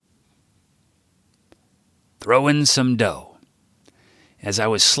Throwin some dough. As I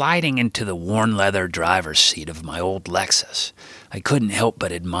was sliding into the worn leather driver's seat of my old Lexus, I couldn't help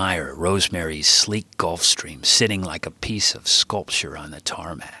but admire Rosemary's sleek Gulfstream sitting like a piece of sculpture on the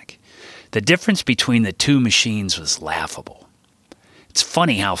tarmac. The difference between the two machines was laughable. It's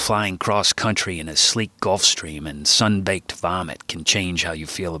funny how flying cross-country in a sleek Gulfstream and sun-baked vomit can change how you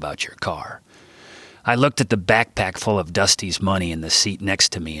feel about your car. I looked at the backpack full of Dusty's money in the seat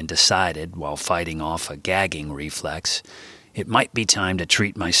next to me and decided, while fighting off a gagging reflex, it might be time to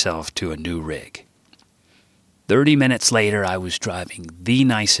treat myself to a new rig. 30 minutes later, I was driving the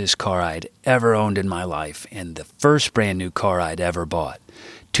nicest car I'd ever owned in my life and the first brand new car I'd ever bought.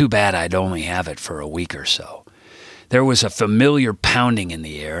 Too bad I'd only have it for a week or so. There was a familiar pounding in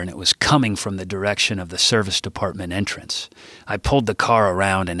the air, and it was coming from the direction of the service department entrance. I pulled the car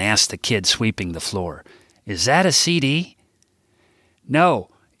around and asked the kid sweeping the floor, "Is that a CD?"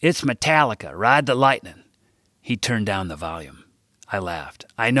 "No, it's Metallica, Ride the Lightning." He turned down the volume. I laughed.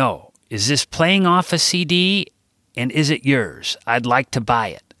 "I know. Is this playing off a CD, and is it yours? I'd like to buy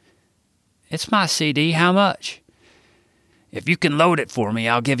it." "It's my CD. How much?" "If you can load it for me,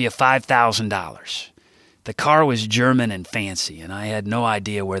 I'll give you $5,000. The car was German and fancy, and I had no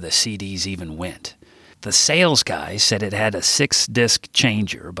idea where the CDs even went. The sales guy said it had a 6-disc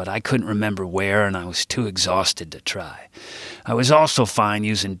changer, but I couldn't remember where, and I was too exhausted to try. I was also fine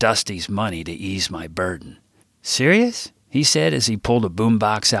using Dusty's money to ease my burden. "Serious?" he said as he pulled a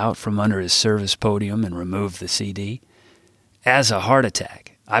boombox out from under his service podium and removed the CD. As a heart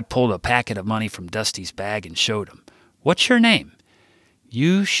attack, I pulled a packet of money from Dusty's bag and showed him. "What's your name?"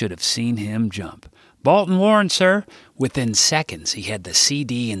 You should have seen him jump. "Bolton Warren, sir." Within seconds, he had the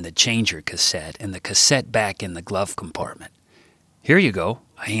CD in the changer cassette and the cassette back in the glove compartment. "Here you go."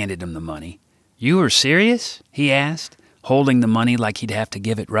 I handed him the money. "You are serious?" he asked, holding the money like he'd have to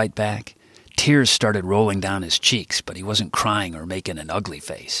give it right back. Tears started rolling down his cheeks, but he wasn't crying or making an ugly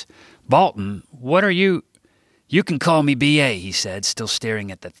face. "Bolton, what are you—" "You can call me B.A.," he said, still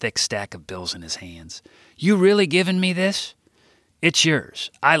staring at the thick stack of bills in his hands. "You really giving me this?" "It's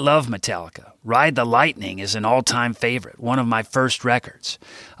yours. I love Metallica. Ride the Lightning is an all-time favorite, one of my first records.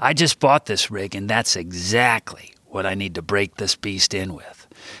 I just bought this rig, and that's exactly what I need to break this beast in with.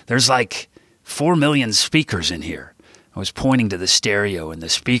 There's like 4 million speakers in here." I was pointing to the stereo and the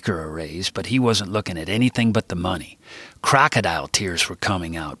speaker arrays, but he wasn't looking at anything but the money. Crocodile tears were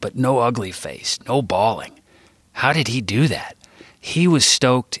coming out, but no ugly face, no bawling. How did he do that? He was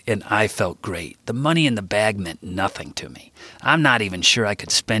stoked, and I felt great. The money in the bag meant nothing to me. I'm not even sure I could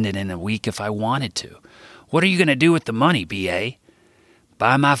spend it in a week if I wanted to. "What are you going to do with the money, B.A.?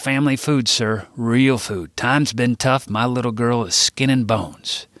 "Buy my family food, sir. Real food. Time's been tough. My little girl is skin and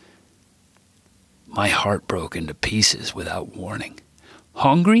bones." My heart broke into pieces without warning.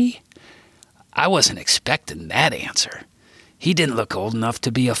 Hungry? I wasn't expecting that answer. He didn't look old enough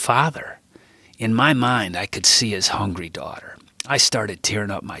to be a father. In my mind, I could see his hungry daughter. I started tearing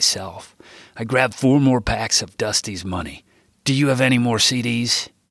up myself. I grabbed 4 more packs of Dusty's money. "Do you have any more CDs?"